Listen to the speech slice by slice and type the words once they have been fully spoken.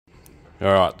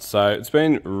Alright, so it's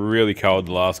been really cold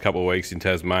the last couple of weeks in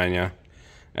Tasmania,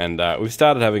 and we've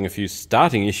started having a few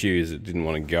starting issues that didn't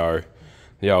want to go.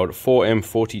 The old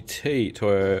 4M40T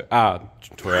Toyota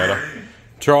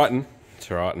Triton,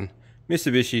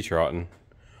 Mitsubishi Triton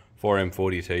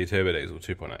 4M40T turbo diesel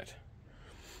 2.8.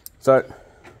 So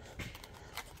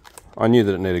I knew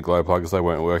that it needed glow plugs, they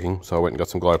weren't working, so I went and got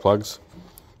some glow plugs.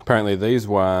 Apparently these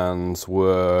ones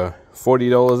were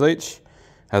 $40 each,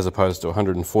 as opposed to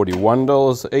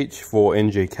 $141 each for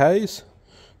NGKs.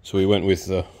 So we went with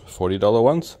the $40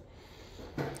 ones.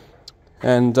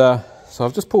 And so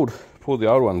I've just pulled the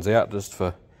old ones out just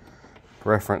for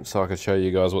reference so I could show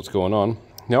you guys what's going on.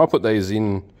 Now I put these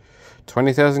in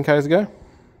 20,000 Ks ago.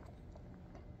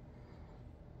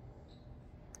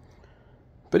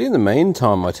 But in the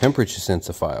meantime, my temperature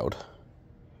sensor failed.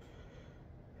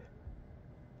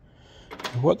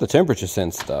 What the temperature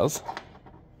sensor does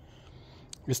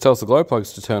is tells the glow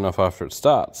plugs to turn off after it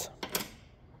starts.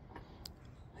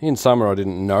 In summer I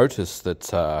didn't notice that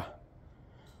the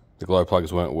glow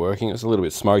plugs weren't working. It's a little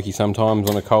bit smoky sometimes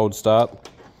on a cold start,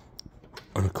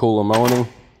 on a cooler morning.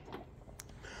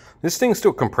 This thing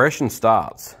still compression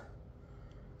starts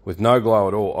with no glow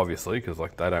at all, obviously, because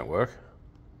like they don't work.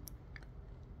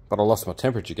 But I lost my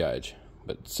temperature gauge.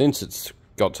 But since it's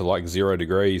got to like 0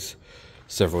 degrees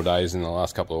several days in the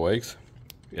last couple of weeks,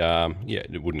 yeah,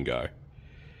 it wouldn't go.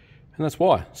 And that's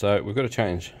why. So we've got to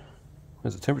change.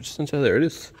 Where's the temperature sensor? There it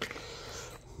is.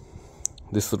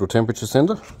 This little temperature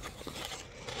sensor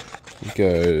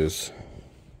goes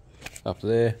up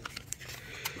there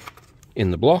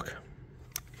in the block.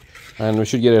 And we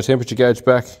should get our temperature gauge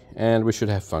back, and we should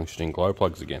have functioning glow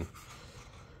plugs again.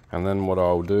 And then what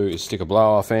I'll do is stick a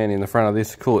blower fan in the front of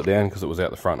this, cool it down because it was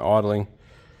out the front idling.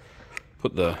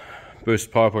 Put the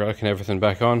boost pipe work and everything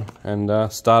back on,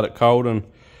 and start it cold and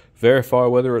verify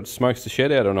whether it smokes the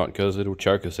shed out or not, because it'll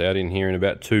choke us out in here in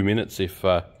about 2 minutes if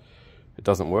it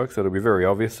doesn't work. So it'll be very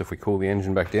obvious if we cool the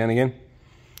engine back down again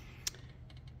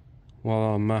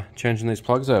while I'm changing these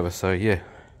plugs over. So yeah,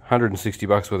 160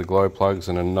 bucks worth of glow plugs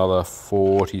and another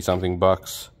 40 something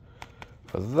bucks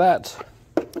for that,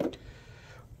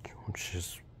 which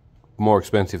is more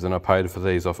expensive than I paid for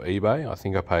these off eBay. I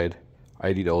think I paid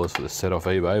 $80 for the set off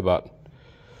eBay, but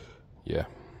yeah.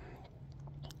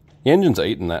 The engine's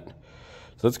eaten that.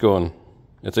 So it's gone,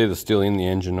 it's either still in the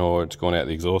engine or it's gone out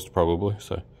the exhaust probably.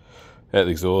 So out the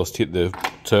exhaust, hit the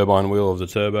turbine wheel of the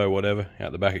turbo, whatever,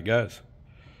 out the back it goes.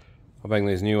 I'll bang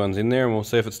these new ones in there and we'll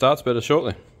see if it starts better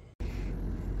shortly.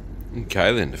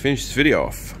 Okay then, to finish this video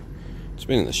off, it's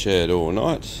been in the shed all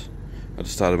night. I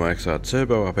just started my XR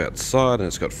turbo up outside and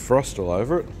it's got frost all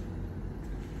over it.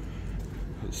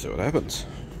 Let's see what happens.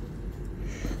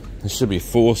 There should be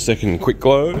 4-second quick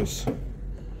glows.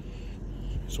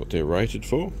 That's what they're rated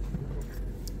for.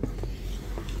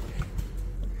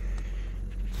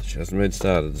 She hasn't been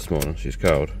started this morning, she's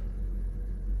cold.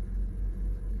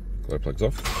 Glow plugs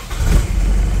off.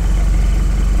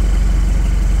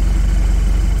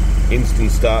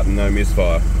 Instant start and no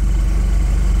misfire.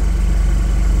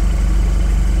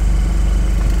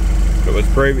 It was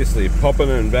previously popping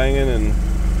and banging and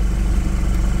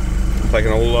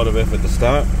taking a lot of effort to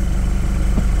start.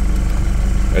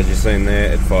 As you've seen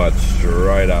there, it fired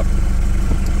straight up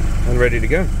and ready to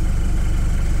go.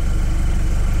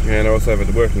 And I also have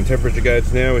the working temperature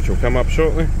gauge now, which will come up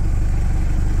shortly.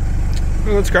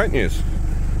 Well, that's great news.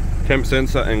 Temp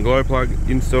sensor and glow plug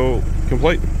install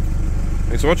complete.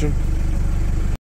 Thanks for watching.